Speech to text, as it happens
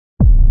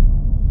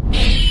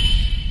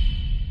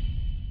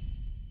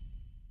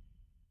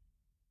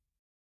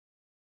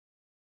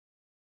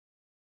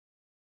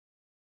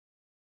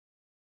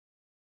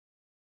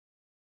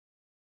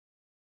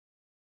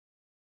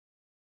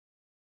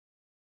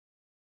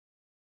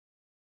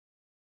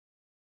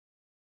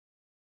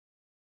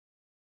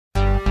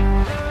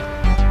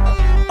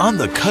On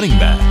the Cutting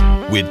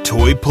Mat with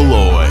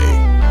toy-polloi.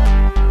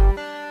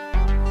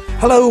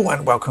 Hello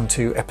and welcome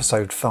to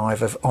episode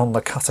 5 of On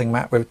the Cutting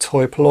Mat with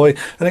toy-polloi,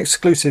 an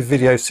exclusive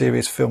video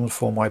series filmed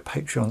for my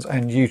Patreons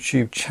and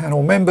YouTube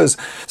channel members.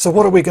 So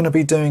what are we going to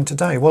be doing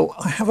today? Well,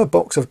 I have a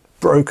box of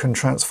broken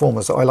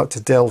transformers that I like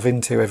to delve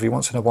into every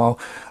once in a while,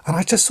 and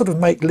I just sort of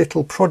make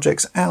little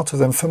projects out of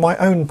them for my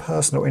own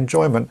personal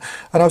enjoyment.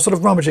 And I was sort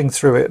of rummaging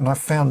through it and I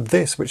found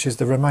this, which is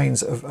the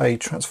remains of a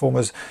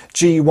Transformers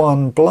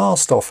G1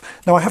 Blast Off.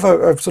 Now I have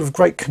a sort of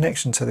great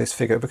connection to this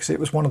figure because it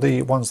was one of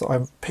the ones that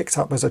I picked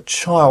up as a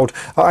child.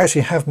 I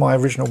actually have my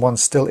original one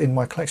still in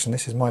my collection.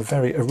 This is my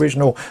very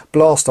original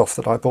Blast Off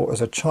that I bought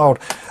as a child.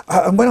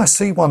 And when I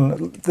see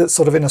one that's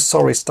sort of in a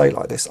sorry state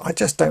like this, I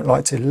just don't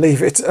like to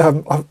leave it.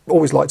 I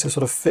always like to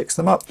sort of fix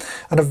them up.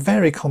 And a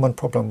very common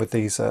problem with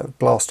these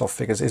Blast Off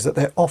figures is that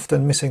they're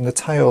often missing the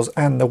tails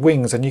and the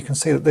wings, and you can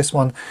see that this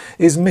one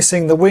is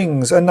missing the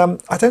wings. And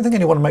I don't think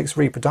anyone makes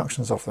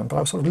reproductions of them, but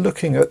I was sort of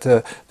looking at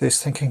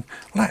this thinking,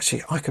 well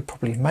actually I could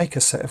probably make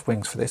a set of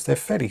wings for this. They're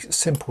fairly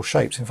simple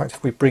shapes. In fact,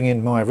 if we bring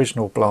in my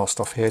original Blast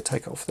Off here,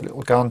 take off the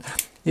little gun,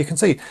 you can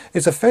see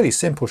it's a fairly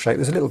simple shape.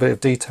 There's a little bit of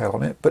detail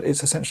on it, but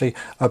it's essentially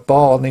a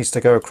bar needs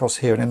to go across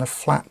here and in a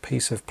flat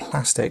piece of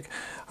plastic.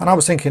 And I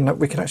was thinking that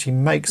we could actually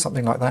make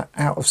something like that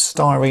out of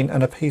styrene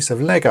and a piece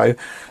of Lego.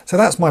 So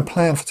that's my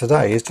plan for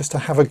today, is just to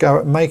have a go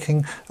at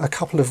making a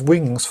couple of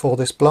wings for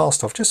this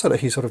Blast Off, just so that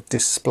he's sort of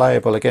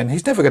displayable again.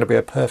 He's never going to be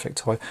a perfect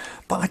toy,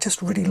 but I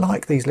just really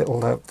like these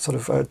little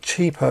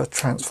cheaper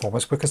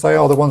Transformers because they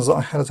are the ones that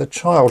I had as a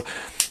child.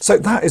 So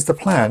that is the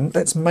plan.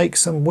 Let's make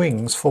some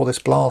wings for this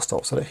Blast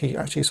Off so that he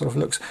actually sort of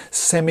looks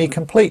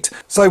semi-complete.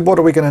 So what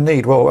are we going to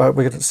need? Well, we're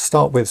going to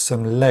start with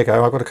some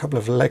Lego. I've got a couple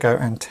of Lego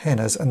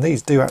antennas, and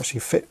these do actually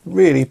fit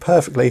really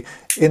perfectly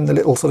in the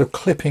little sort of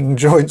clipping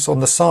joints on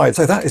the side.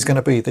 So that is going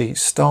to be the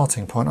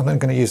starting point. I'm then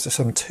going to use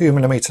some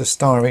 2mm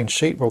styrene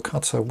sheet. We'll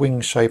cut a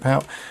wing shape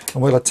out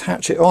and we'll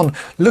attach it on.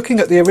 Looking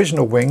at the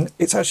original wing,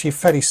 it's actually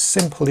fairly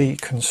simply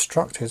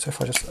constructed. So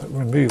if I just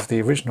remove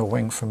the original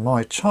wing from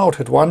my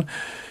childhood one,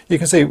 you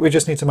can see we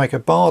just need to make a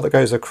bar that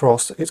goes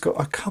across. It's got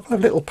a couple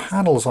of little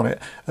panels on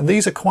it, and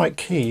these are quite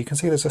key. You can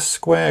see there's a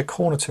square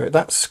corner to it.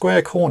 That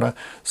square corner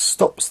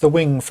stops the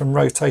wing from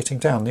rotating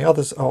down. The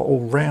others are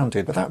all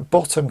rounded, but that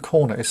bottom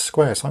corner is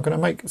square. So I'm going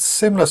to make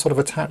similar sort of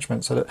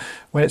attachments so that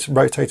when it's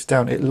rotated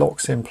down, it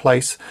locks in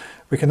place.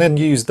 We can then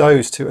use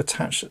those to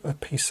attach a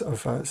piece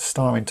of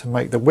styrene to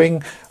make the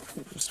wing.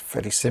 It's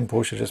fairly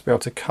simple, should just be able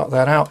to cut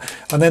that out.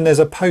 And then there's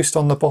a post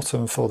on the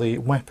bottom for the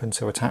weapon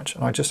to attach,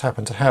 and I just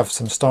happen to have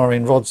some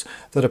styrene rods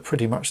that are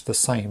pretty much the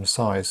same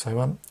size.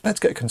 So let's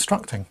get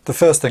constructing. The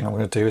first thing I'm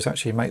going to do is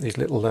actually make these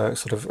little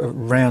sort of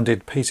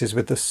rounded pieces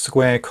with the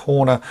square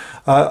corner.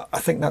 I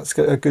think that's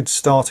a good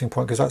starting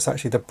point because that's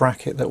actually the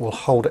bracket that will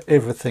hold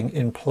everything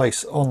in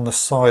place on the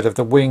side of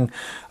the wing.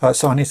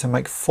 So I need to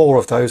make 4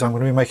 of those. I'm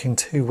going to be making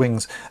 2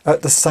 wings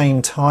at the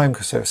same time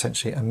because they're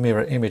essentially a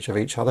mirror image of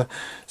each other.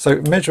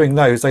 So measuring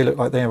those, they look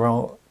like they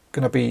are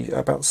going to be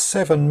about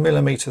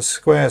 7mm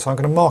square. So I'm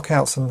going to mark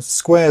out some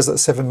squares at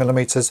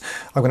 7mm.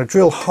 I'm going to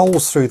drill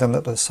holes through them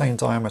that are the same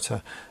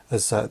diameter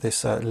as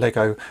this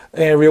Lego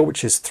aerial,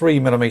 which is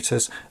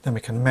 3mm. Then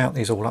we can mount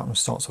these all up and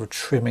start sort of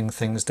trimming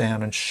things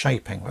down and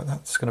shaping. But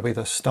that's going to be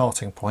the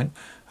starting point,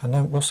 and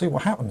then we'll see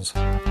what happens.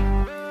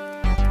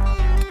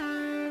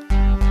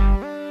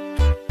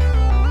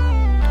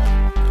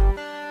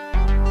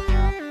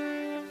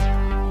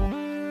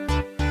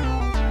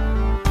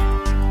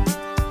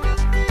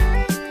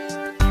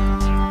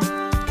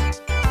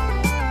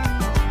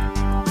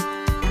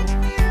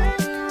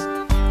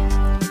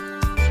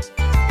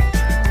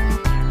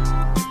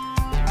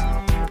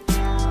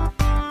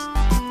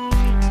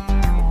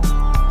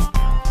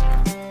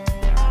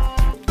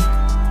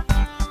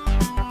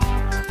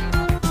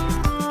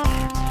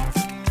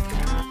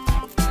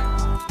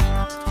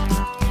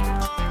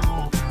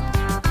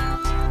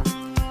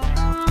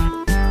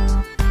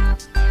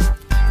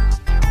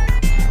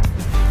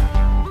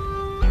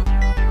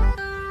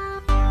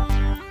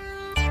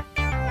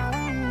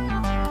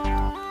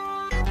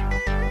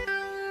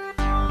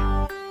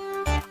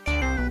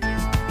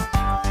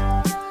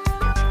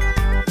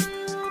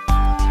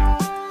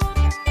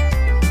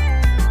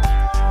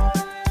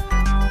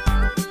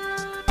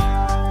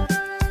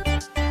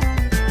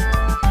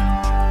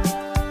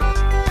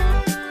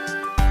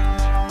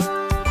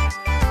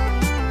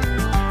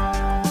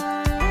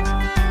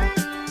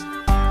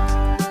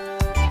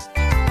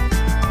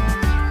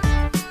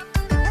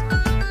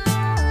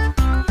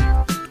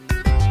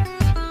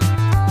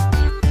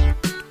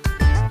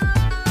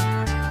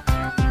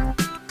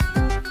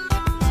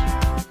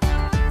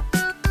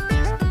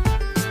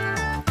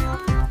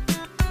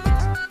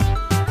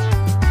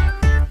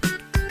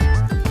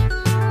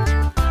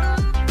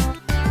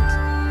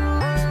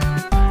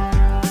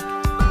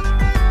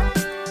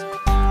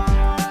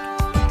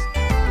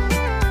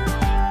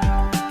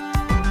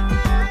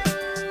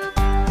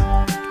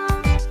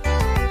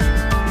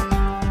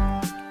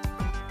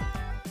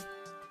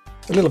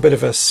 A little bit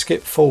of a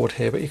skip forward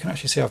here, but you can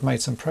actually see I've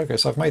made some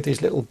progress. I've made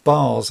these little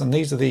bars, and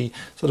these are the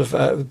sort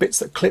of bits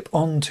that clip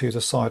onto the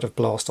side of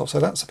Blast Off. So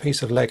that's a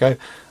piece of Lego.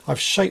 I've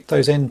shaped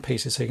those end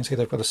pieces so you can see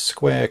they've got a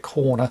square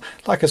corner,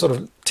 like a sort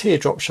of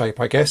teardrop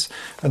shape, I guess.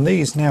 And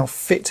these now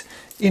fit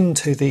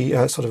into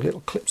the sort of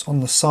little clips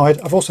on the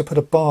side. I've also put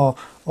a bar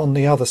on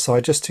the other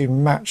side just to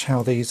match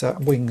how these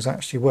wings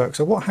actually work.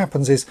 So what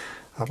happens is,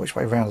 which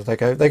way round do they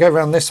go? They go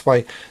round this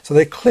way, so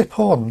they clip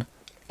on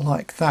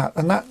like that,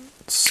 and that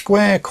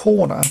square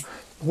corner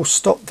will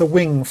stop the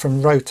wing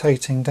from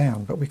rotating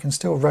down, but we can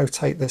still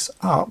rotate this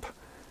up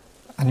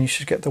and you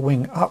should get the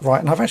wing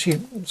upright. And I've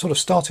actually sort of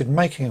started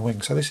making a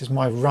wing, so this is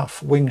my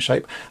rough wing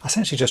shape. I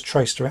essentially just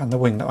traced around the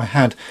wing that I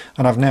had,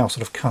 and I've now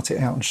sort of cut it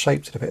out and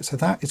shaped it a bit, so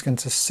that is going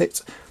to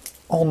sit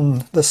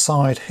on the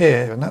side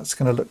here, and that's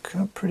going to look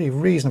pretty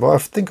reasonable. I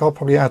think I'll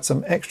probably add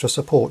some extra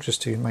support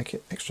just to make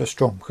it extra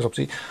strong, because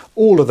obviously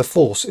all of the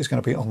force is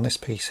going to be on this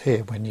piece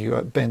here when you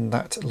bend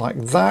that like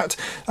that.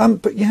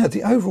 But yeah,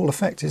 the overall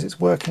effect is it's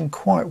working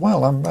quite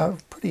well. I'm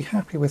pretty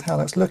happy with how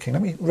that's looking.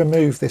 Let me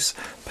remove this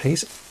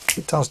piece.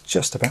 It does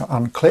just about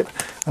unclip,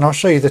 and I'll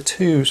show you the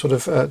two sort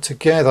of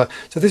together.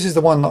 So this is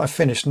the one that I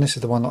finished, and this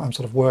is the one that I'm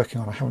sort of working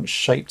on. I haven't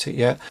shaped it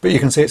yet, but you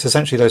can see it's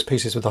essentially those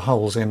pieces with the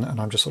holes in, and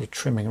I'm just sort of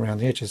trimming around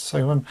the edges.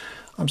 So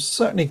I'm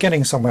certainly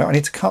getting somewhere. I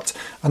need to cut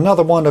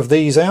another one of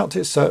these out.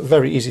 It's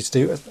very easy to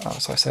do.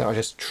 As I said, I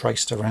just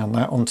traced around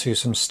that onto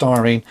some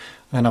styrene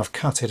and I've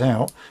cut it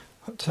out.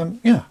 But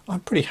yeah,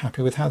 I'm pretty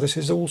happy with how this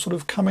is all sort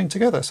of coming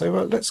together. So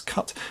let's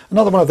cut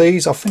another one of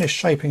these. I'll finish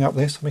shaping up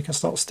this and we can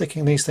start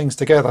sticking these things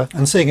together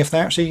and seeing if they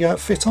actually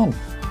fit on.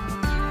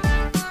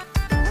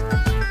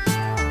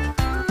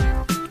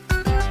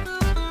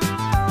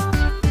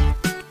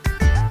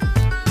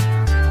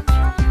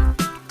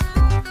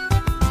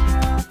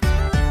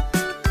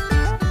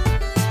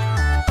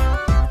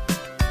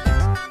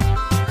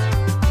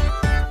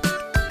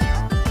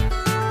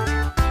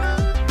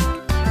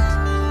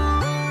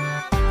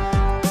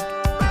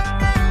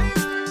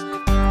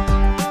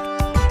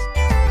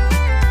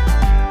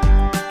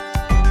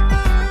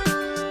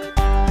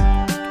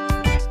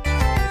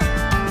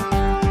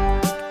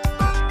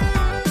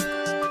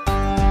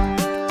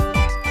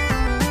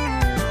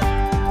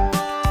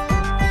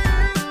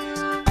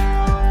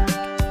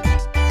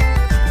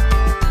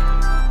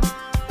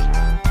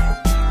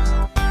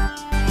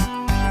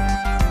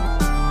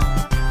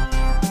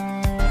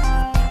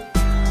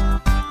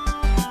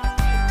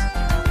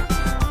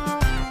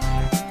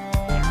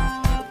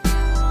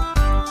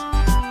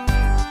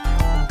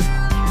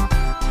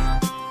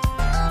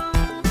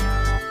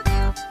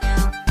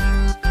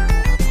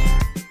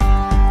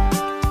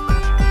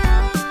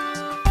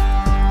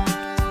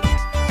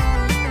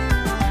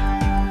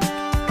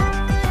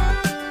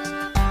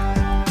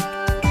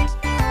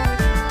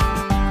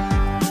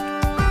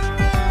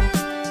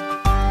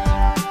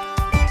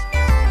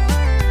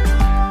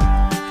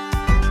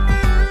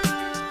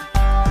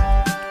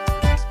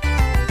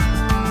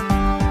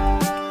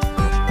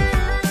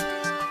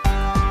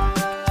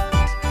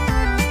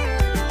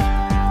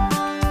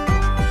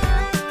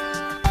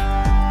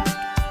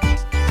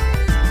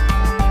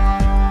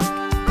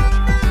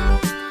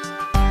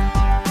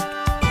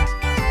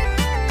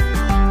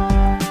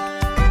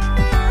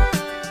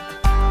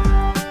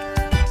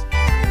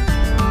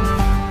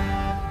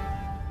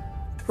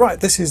 Right,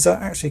 this is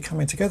actually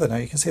coming together now.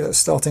 You can see that's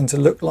starting to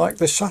look like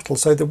the shuttle.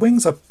 So the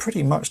wings are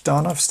pretty much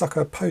done. I've stuck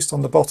a post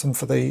on the bottom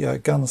for the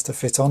guns to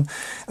fit on.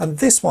 And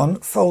this one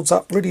folds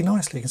up really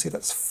nicely. You can see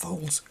that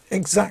folds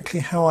exactly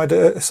how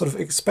I'd sort of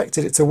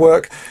expected it to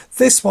work.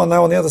 This one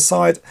now on the other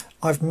side,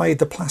 I've made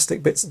the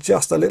plastic bits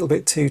just a little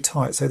bit too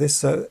tight. So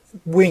this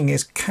wing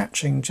is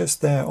catching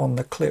just there on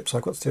the clip. So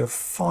I've got to do a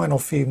final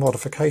few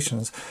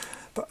modifications.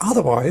 But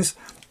otherwise,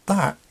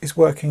 that is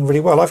working really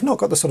well. I've not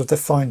got the sort of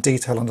defined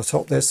detail on the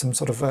top. There's some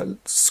sort of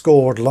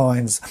scored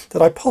lines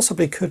that I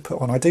possibly could put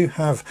on. I do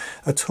have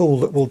a tool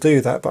that will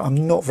do that, but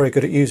I'm not very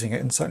good at using it,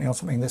 and certainly on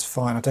something this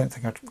fine I don't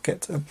think I'd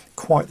get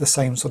quite the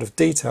same sort of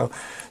detail.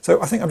 So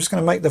I think I'm just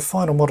going to make the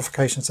final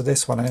modifications to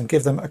this one and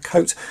give them a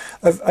coat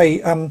of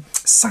a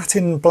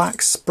satin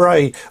black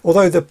spray.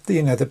 Although the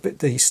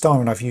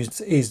styrene I've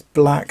used is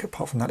black,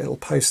 apart from that little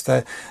post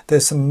there,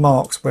 there's some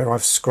marks where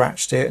I've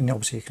scratched it, and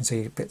obviously you can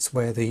see bits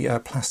where the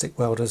plastic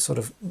welders sort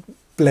of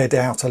bled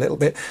out a little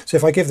bit. So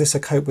if I give this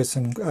a coat with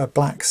some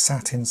black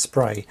satin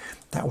spray,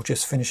 that will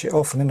just finish it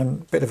off, and then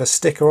a bit of a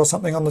sticker or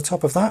something on the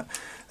top of that,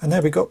 and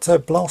there we got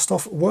Blast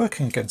Off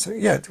working again. So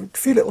yeah, a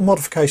few little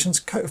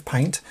modifications, coat of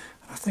paint.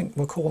 I think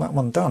we'll call that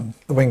one done.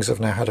 The wings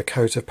have now had a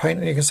coat of paint,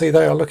 and you can see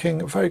they are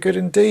looking very good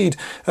indeed.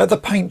 The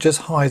paint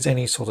just hides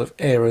any sort of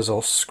errors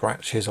or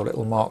scratches or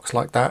little marks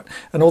like that,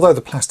 and although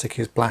the plastic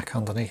is black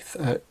underneath,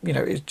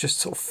 it just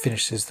sort of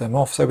finishes them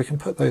off. So we can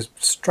put those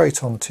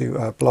straight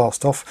onto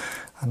Blast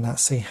Off. and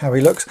see how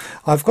he looks.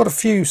 I've got a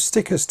few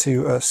stickers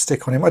to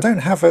stick on him. I don't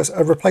have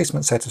a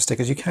replacement set of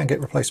stickers. You can get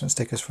replacement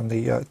stickers from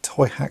the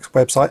Toy Hacks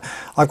website.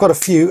 I've got a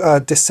few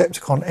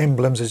Decepticon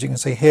emblems, as you can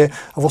see here.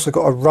 I've also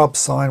got a rub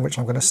sign which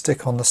I'm going to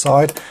stick on the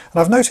side,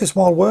 and I've noticed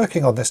while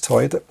working on this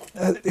toy that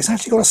it's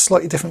actually got a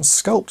slightly different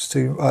sculpt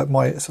to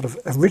my sort of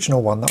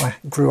original one that I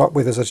grew up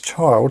with as a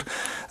child.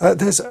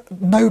 There's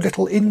no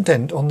little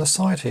indent on the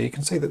side here. You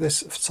can see that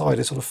this side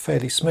is sort of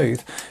fairly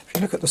smooth. If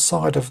you look at the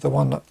side of the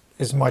one that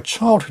is my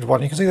childhood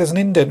one, you can see there's an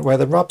indent where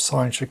the rub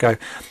sign should go.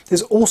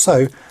 There's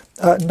also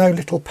no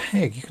little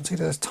peg. You can see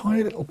there's a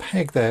tiny little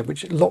peg there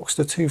which locks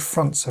the two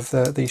fronts of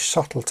the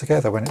shuttle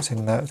together when it's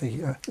in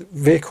the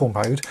vehicle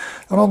mode.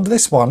 And on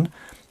this one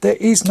there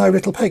is no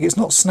little peg. It's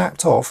not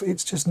snapped off,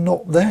 it's just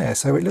not there.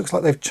 So it looks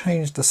like they've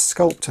changed the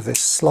sculpt of this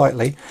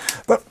slightly.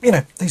 But you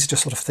know, these are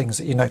just sort of things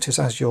that you notice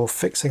as you're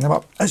fixing them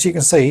up. As you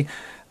can see,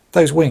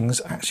 those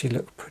wings actually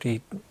look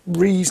pretty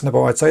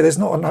reasonable, I'd say. There's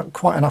not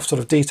quite enough sort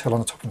of detail on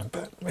the top of them,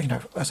 but you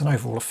know, as an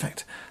overall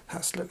effect,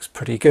 that looks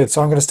pretty good.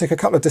 So I'm going to stick a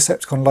couple of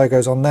Decepticon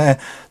logos on there,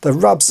 the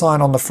rub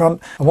sign on the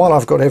front, and while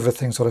I've got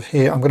everything sort of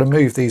here, I'm going to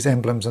move these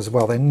emblems as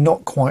well. They're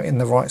not quite in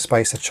the right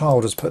space. A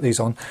child has put these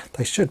on.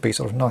 They should be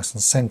sort of nice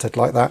and centered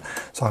like that.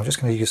 So I'm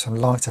just going to use some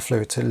lighter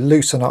fluid to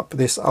loosen up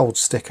this old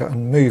sticker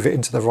and move it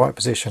into the right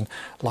position.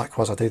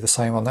 Likewise, I do the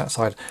same on that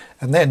side,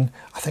 and then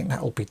I think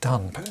that will be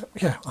done. But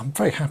yeah, I'm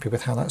very happy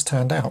with how that's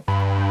turned out.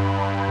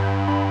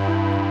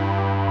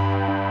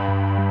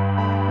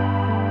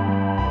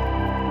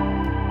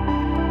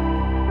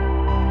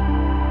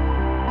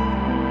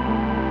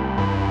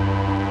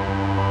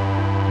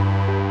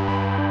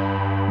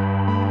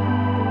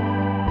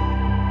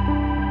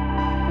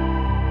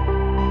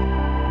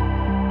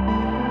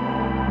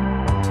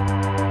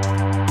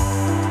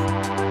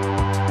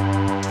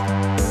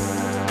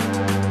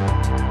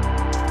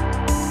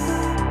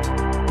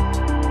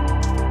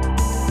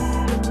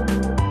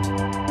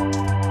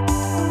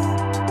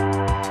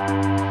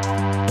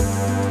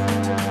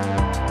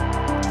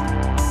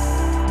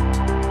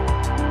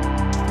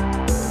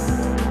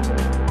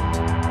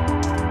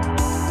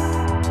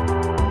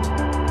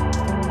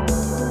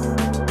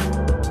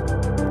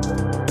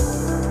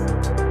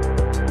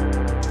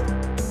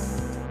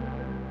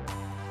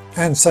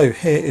 And so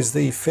here is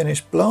the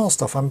finished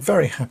blast off. I'm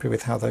very happy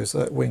with how those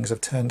wings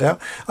have turned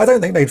out. I don't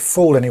think they'd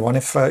fool anyone.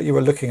 If you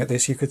were looking at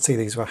this, you could see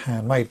these were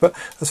handmade. But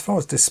as far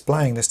as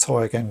displaying this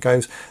toy again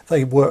goes,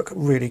 they work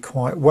really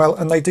quite well,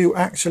 and they do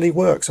actually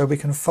work. So we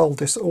can fold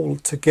this all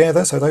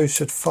together. So those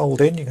should fold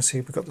in. You can see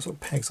we've got the sort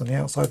of pegs on the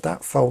outside.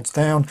 That folds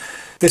down.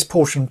 This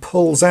portion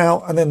pulls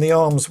out, and then the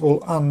arms will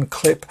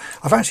unclip.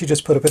 I've actually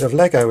just put a bit of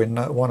Lego in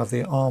one of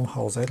the arm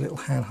holes there, little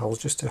hand holes,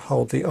 just to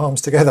hold the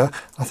arms together.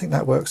 I think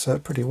that works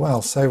pretty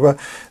well. So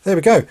there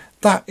we go.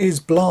 That is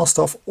Blast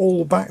Off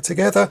all back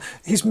together.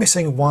 He's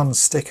missing one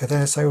sticker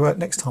there, so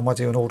next time I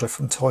do an order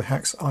from Toy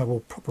Hacks, I will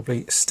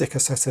probably stick a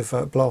set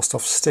of Blast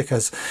Off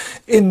stickers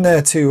in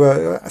there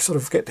to sort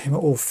of get him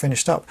all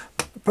finished up.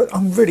 But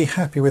I'm really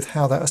happy with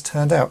how that has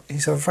turned out.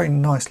 He's a very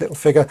nice little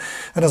figure,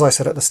 and as I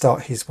said at the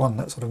start, he's one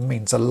that sort of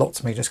means a lot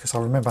to me, just because I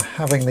remember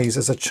having these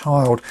as a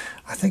child.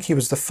 I think he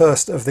was the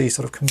first of these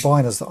sort of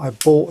combiners that I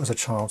bought as a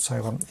child,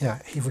 so yeah,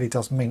 he really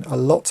does mean a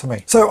lot to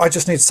me. So I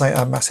just need to say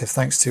a massive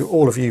thanks to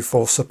all of you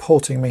for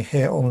supporting me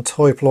here on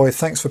toy-polloi.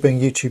 Thanks for being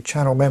YouTube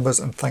channel members,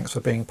 and thanks for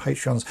being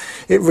Patreons.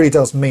 It really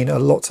does mean a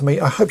lot to me.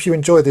 I hope you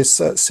enjoy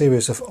this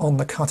series of On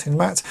the Cutting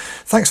Mat.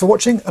 Thanks for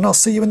watching, and I'll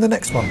see you in the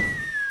next one.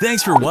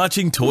 Thanks for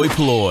watching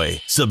toy-polloi.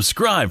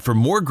 Subscribe for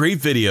more great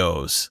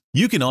videos.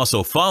 You can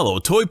also follow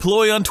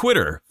toy-polloi on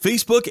Twitter,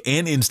 Facebook,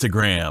 and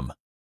Instagram.